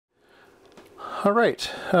All right,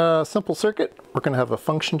 simple circuit. We're going to have a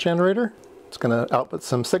function generator. It's going to output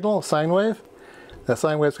some signal, a sine wave. That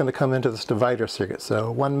sine wave is going to come into this divider circuit.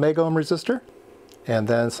 So 1 meg ohm resistor, and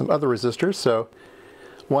then some other resistors. So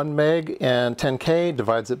 1 meg and 10K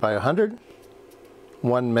divides it by 100.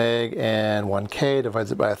 1 meg and 1K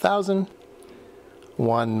divides it by 1,000.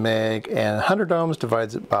 1 meg and 100 ohms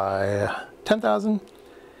divides it by 10,000.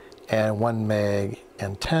 And 1 meg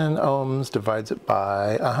and 10 ohms divides it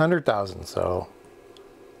by 100,000. So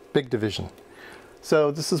big division. So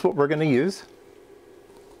this is what we're going to use.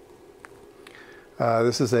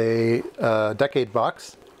 This is a decade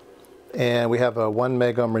box, and we have a 1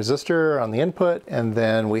 meg ohm resistor on the input, and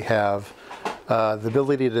then we have the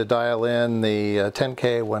ability to dial in the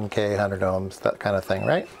 10K, 1K, 100 ohms, that kind of thing,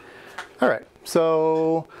 right? All right,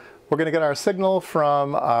 so we're going to get our signal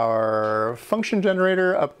from our function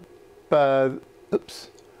generator up,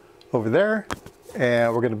 over there,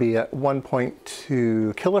 and we're going to be at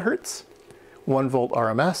 1.2 kilohertz, 1 volt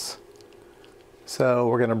RMS. So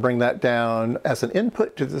we're going to bring that down as an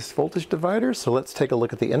input to this voltage divider. So let's take a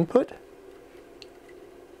look at the input.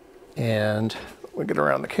 And we'll get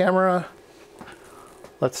around the camera.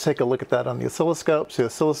 Let's take a look at that on the oscilloscope. So the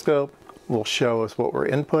oscilloscope will show us what we're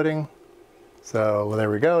inputting. So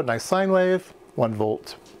there we go, nice sine wave, 1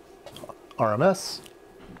 volt RMS.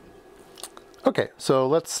 Okay, so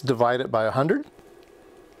let's divide it by 100.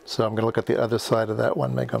 So I'm going to look at the other side of that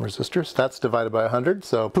 1 meg ohm resistor. So that's divided by 100,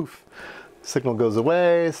 so poof. Signal goes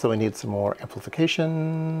away, so we need some more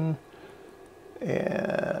amplification.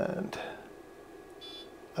 And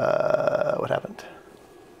what happened?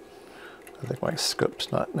 I think my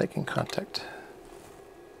scope's not making contact.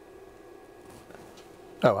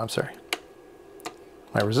 Oh, I'm sorry.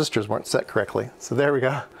 My resistors weren't set correctly. So there we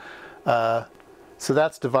go. So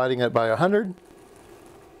that's dividing it by 100.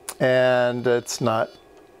 And it's not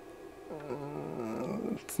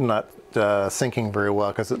syncing very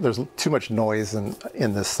well because there's too much noise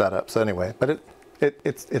in this setup. So anyway, but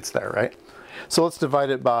it's there, right? So let's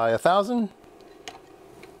divide it by 1,000,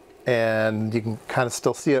 and you can kind of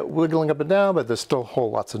still see it wiggling up and down, but there's still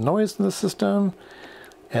whole lots of noise in the system.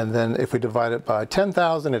 And then if we divide it by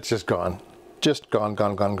 10,000, it's just gone,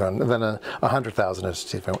 gone. And then 100,000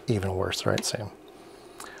 is even worse, right? Same.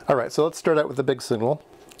 All right, so let's start out with the big signal,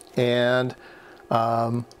 and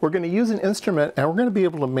we're going to use an instrument, and we're going to be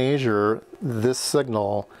able to measure this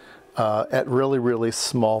signal at really, really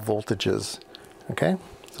small voltages. Okay,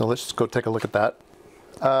 so let's just go take a look at that.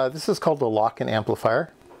 This is called a lock-in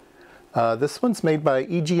amplifier. This one's made by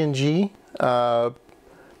EG&G,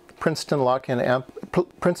 Princeton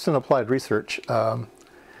Applied Research.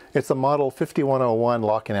 It's a model 5101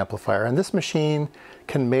 lock-in amplifier, and this machine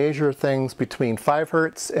can measure things between 5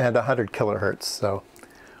 hertz and 100 kilohertz. So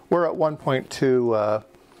we're at 1.2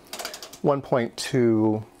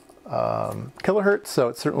 kilohertz, so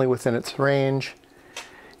it's certainly within its range.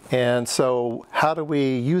 And so how do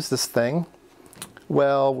we use this thing?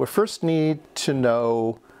 Well, we first need to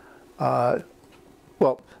know, well,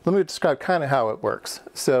 let me describe kind of how it works.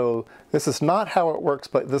 So this is not how it works,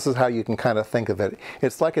 but this is how you can kind of think of it.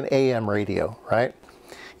 It's like an AM radio, right?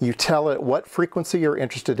 You tell it what frequency you're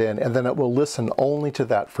interested in, and then it will listen only to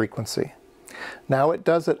that frequency. Now it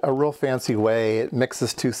does it a real fancy way. It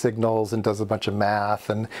mixes two signals and does a bunch of math,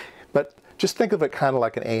 but just think of it kind of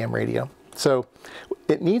like an AM radio. So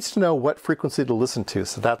it needs to know what frequency to listen to.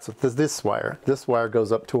 So that's this wire. This wire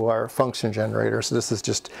goes up to our function generator. So this is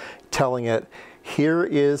just telling it, here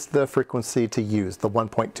is the frequency to use, the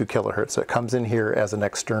 1.2 kilohertz. So it comes in here as an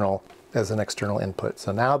external input.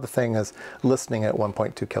 So now the thing is listening at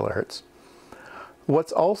 1.2 kilohertz.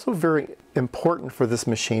 What's also very important for this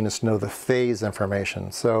machine is to know the phase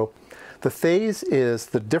information. So the phase is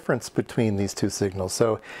the difference between these two signals.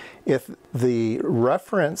 So if the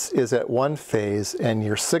reference is at one phase and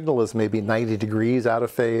your signal is maybe 90 degrees out of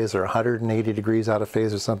phase or 180 degrees out of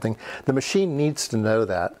phase or something, the machine needs to know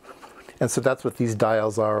that. And so that's what these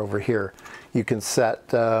dials are over here. You can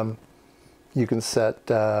set 90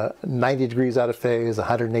 degrees out of phase,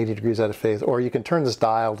 180 degrees out of phase, or you can turn this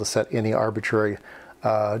dial to set any arbitrary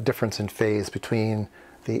difference in phase between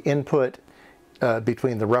the input,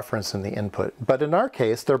 between the reference and the input. But in our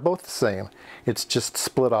case, they're both the same. It's just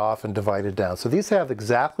split off and divided down. So these have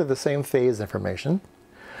exactly the same phase information.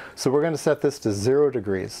 So we're going to set this to 0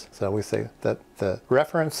 degrees. So we say that the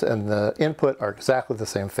reference and the input are exactly the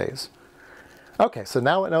same phase. Okay, so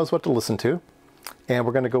now it knows what to listen to. And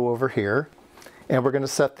we're going to go over here. And we're going to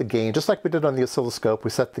set the gain, just like we did on the oscilloscope. We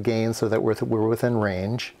set the gain so that we're within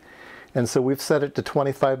range. And so we've set it to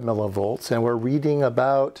 25 millivolts. And we're reading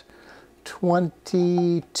about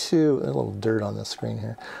 22, a little dirt on the screen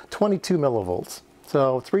here, 22 millivolts.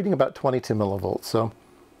 So it's reading about 22 millivolts. So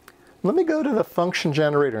let me go to the function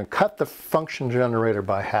generator and cut the function generator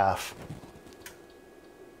by half.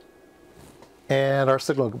 And our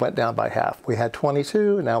signal went down by half. We had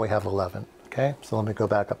 22, and now we have 11. Okay, so let me go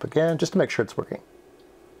back up again just to make sure it's working.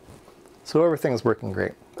 So everything's working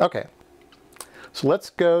great. Okay, so let's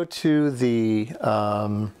go to the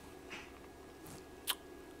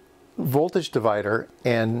voltage divider,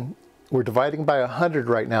 and we're dividing by 100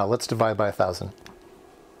 right now. Let's divide by 1,000.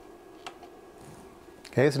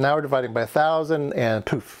 Okay, so now we're dividing by 1,000, and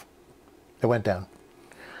poof, it went down.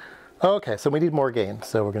 Okay, so we need more gain.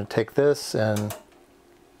 So we're going to take this and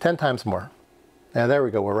 10 times more. And there we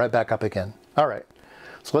go, we're right back up again. All right,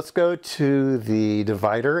 so let's go to the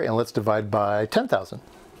divider and let's divide by 10,000.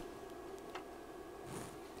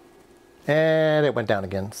 And it went down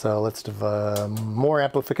again. So let's divide more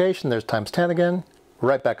amplification. There's times 10 again.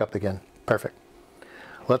 Right back up again. Perfect.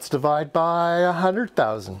 Let's divide by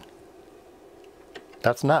 100,000.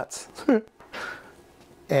 That's nuts.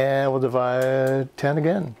 And we'll divide 10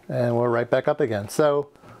 again, and we're right back up again. So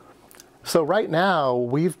right now,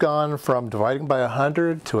 we've gone from dividing by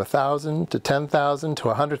 100 to 1,000 to 10,000 to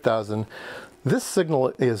 100,000. This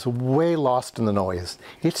signal is way lost in the noise.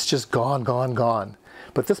 It's just gone, gone, gone.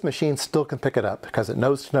 But this machine still can pick it up because it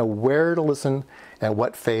knows to know where to listen and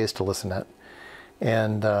what phase to listen at.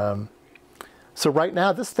 And so right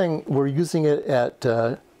now, this thing, we're using it at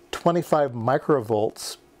 25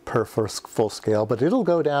 microvolts per full scale, but it'll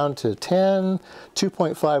go down to 10,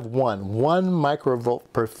 2.51, 1 microvolt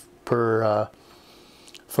for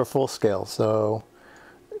full scale. So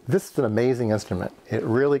this is an amazing instrument. It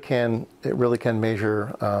really can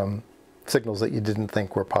measure signals that you didn't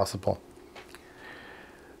think were possible.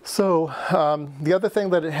 So the other thing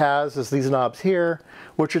that it has is these knobs here,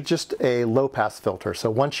 which are just a low pass filter. So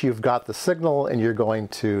once you've got the signal and you're going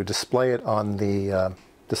to display it on the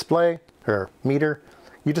display or meter,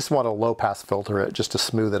 you just want to low pass filter it just to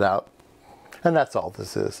smooth it out. And that's all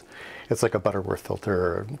this is. It's like a Butterworth filter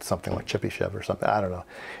or something like Chippy Chev or something. I don't know.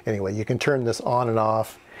 Anyway, you can turn this on and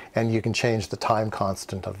off, and you can change the time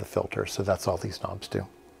constant of the filter. So that's all these knobs do.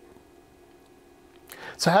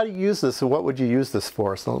 So how do you use this, and what would you use this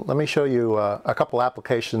for? So let me show you a couple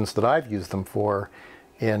applications that I've used them for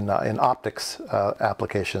in optics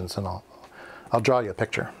applications, and I'll draw you a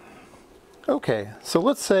picture. Okay, so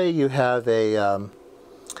let's say you have a an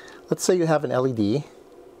LED,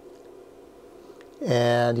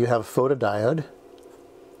 and you have a photodiode,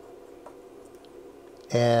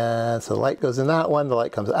 and so the light goes in that one, the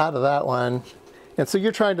light comes out of that one, and so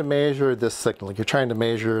you're trying to measure this signal. You're trying to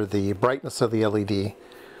measure the brightness of the LED,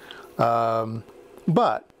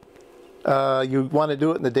 but you want to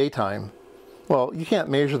do it in the daytime. Well, you can't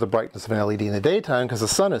measure the brightness of an LED in the daytime because the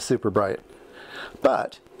sun is super bright.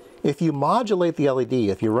 But if you modulate the LED,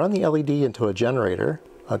 if you run the LED into a generator,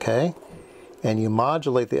 okay, and you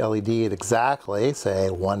modulate the LED at exactly, say,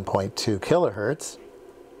 1.2 kilohertz,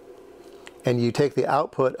 and you take the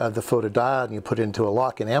output of the photodiode and you put it into a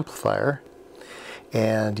lock-in amplifier,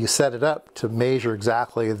 and you set it up to measure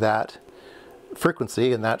exactly that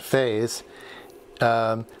frequency and that phase,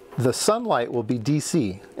 the sunlight will be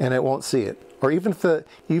DC, and it won't see it. Or even if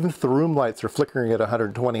the room lights are flickering at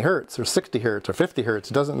 120 hertz or 60 hertz or 50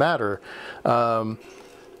 hertz, it doesn't matter.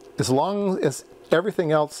 As long as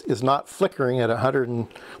everything else is not flickering at 101.2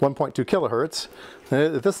 kilohertz,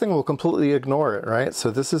 this thing will completely ignore it, right?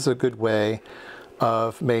 So this is a good way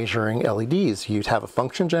of measuring LEDs. You'd have a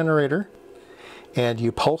function generator, and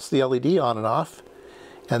you pulse the LED on and off,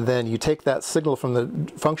 and then you take that signal from the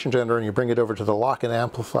function generator and you bring it over to the lock-in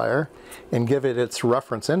amplifier and give it its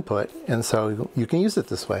reference input, and so you can use it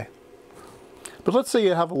this way. But let's say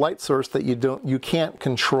you have a light source that you can't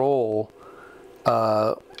control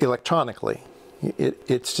electronically.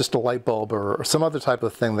 It's just a light bulb or some other type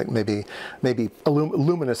of thing that maybe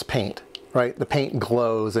luminous paint, right? The paint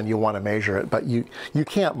glows and you want to measure it, but you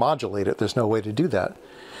can't modulate it. There's no way to do that.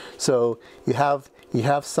 So you have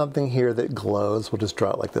something here that glows. We'll just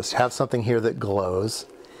draw it like this. You have something here that glows,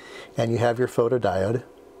 and you have your photodiode.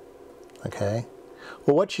 Okay.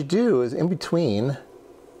 Well, what you do is in between,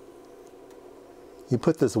 you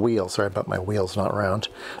put this wheel. Sorry about my wheel's not round,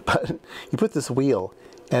 but you put this wheel,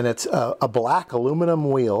 and it's a black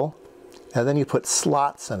aluminum wheel, and then you put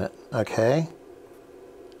slots in it. Okay.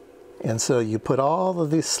 And so you put all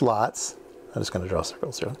of these slots. I'm just going to draw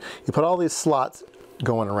circles here. You put all these slots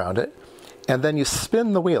going around it, and then you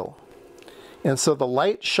spin the wheel, and so the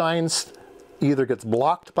light shines, either gets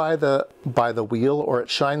blocked by the wheel or it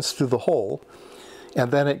shines through the hole,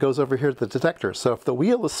 and then it goes over here to the detector. So if the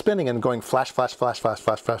wheel is spinning and going flash, flash, flash, flash,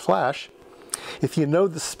 flash, flash, flash, if you know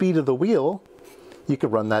the speed of the wheel, you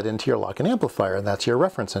could run that into your lock-in amplifier, and that's your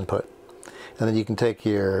reference input. And then you can take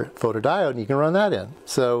your photodiode and you can run that in.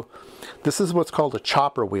 So this is what's called a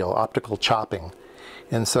chopper wheel, optical chopping.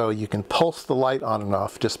 And so you can pulse the light on and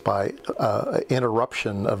off just by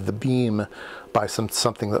interruption of the beam by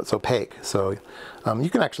something that's opaque. So you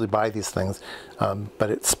can actually buy these things,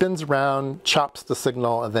 but it spins around, chops the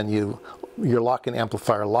signal, and then your lock-in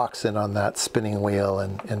amplifier locks in on that spinning wheel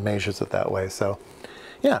and measures it that way. So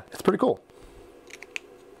yeah, it's pretty cool.